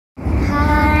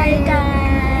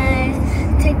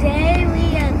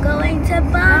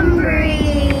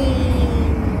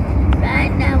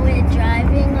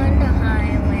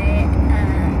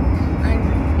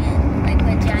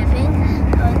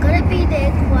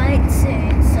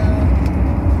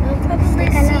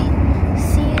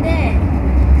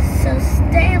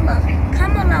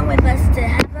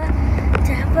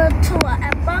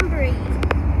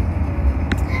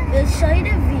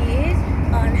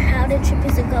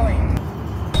going.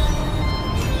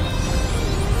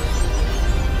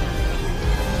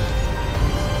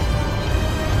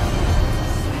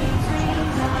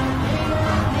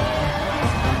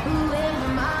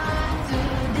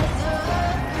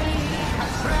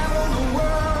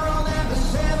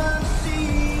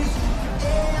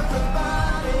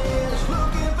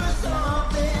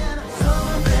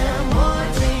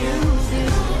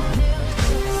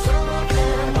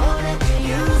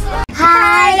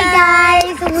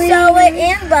 So we're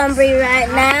in Bumbry right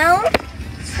now,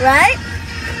 right?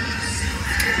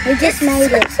 We just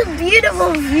made it. It's a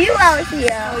beautiful view out here.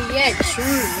 Oh yeah,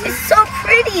 true. It's so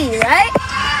pretty, right?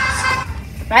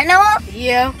 Right, Noah?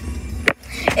 Yeah.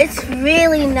 It's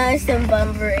really nice in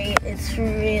Bumbry. It's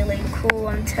really cool,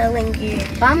 I'm telling you.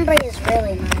 Bumbry is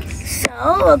really nice.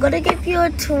 So we're gonna give you a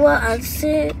tour as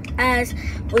soon as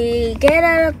we get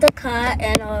out of the car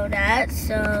and all that.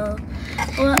 So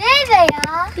well, There they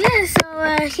are. yeah, so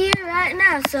we're here right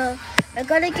now. So we're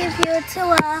gonna give you a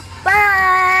tour.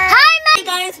 Bye. Hi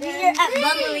guys, we're at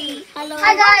Bumbry. Hello.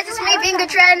 Hi guys, it's me, Finger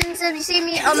Trends. Have you seen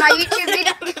me on my YouTube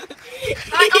video?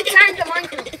 I'm trying to mind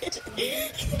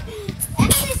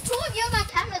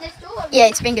Yeah,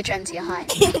 it's Finger Trends here. Hi.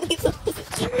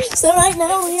 So right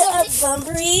now we are at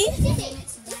Bumbry.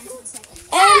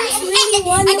 And it's really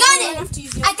wonderful.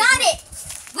 I got it.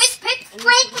 With pick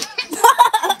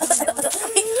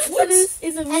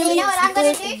It's a really you know what I'm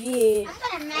gonna good do? view. I'm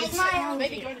gonna make my own.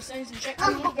 Maybe go to Saints and check.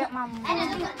 Hey,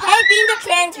 Finger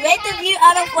Trends, rate the view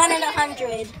out of 1 and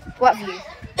 100. What view?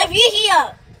 The view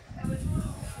here.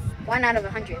 1 out of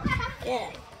 100. Yeah.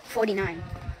 49.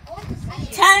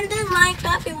 Tanda,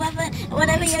 Minecraft,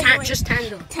 whatever you're doing. Just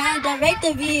Tanda. Tanda, rate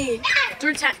the view.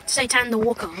 Say Tanda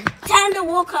Walker. Tanda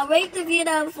Walker, rate the view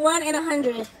out of 1 and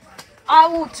 100. I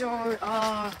will do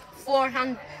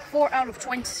 4 out of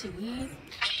 20.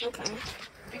 Okay.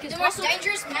 Because The most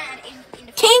dangerous man in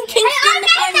the King Kingston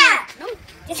Nathaniel.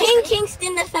 No. King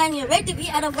Kingston Nathaniel, rate the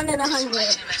view out of 1 and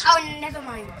 100. Oh, never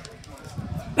mind.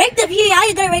 Rate the view. How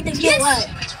you gonna rate the view? What?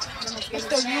 It's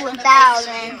the view 1000.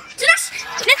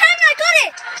 Nathaniel, I got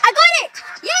it! I got it!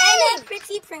 Yay! Anna,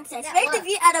 Pretty Princess, rate the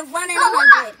view out of 1 and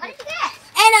 100. What did you get?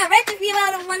 Anna, rate the view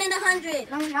out of 1 and 100.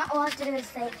 No, not all I have to do is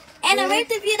say. Anna, rate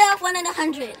the view out of 1 and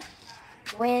 100.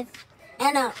 With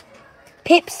Anna.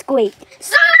 Pipsqueak.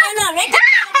 Anna, rate the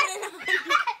view out of 1 and 100.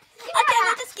 Okay,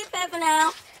 we'll just skip over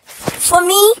now. For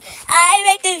me, I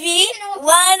rate the view 1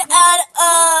 out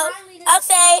of, I'll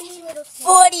say,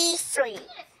 43.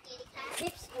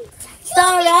 So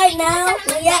right now,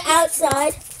 we are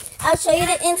outside. I'll show you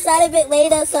the inside of it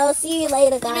later, so see you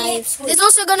later, guys. There's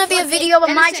also going to be a video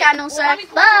on my channel, so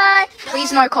bye.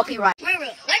 Please no copyright. What do you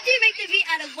rate the view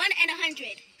out of 1 and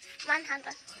 100?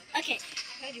 100. Okay.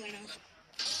 How do you know?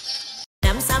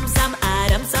 Ram sam sam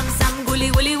aram sam sam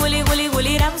guli guli guli guli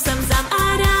guli ram sam sam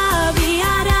arabi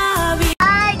arabi.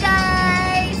 Hi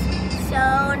guys. So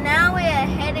now we are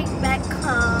heading back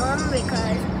home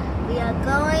because we are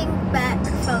going back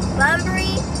from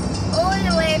Bumbry all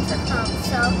the way to home.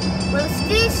 So we'll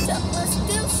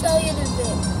still show you the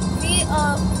view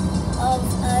of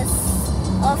us,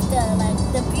 of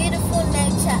the beautiful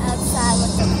nature outside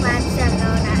with the plants and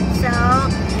all that. So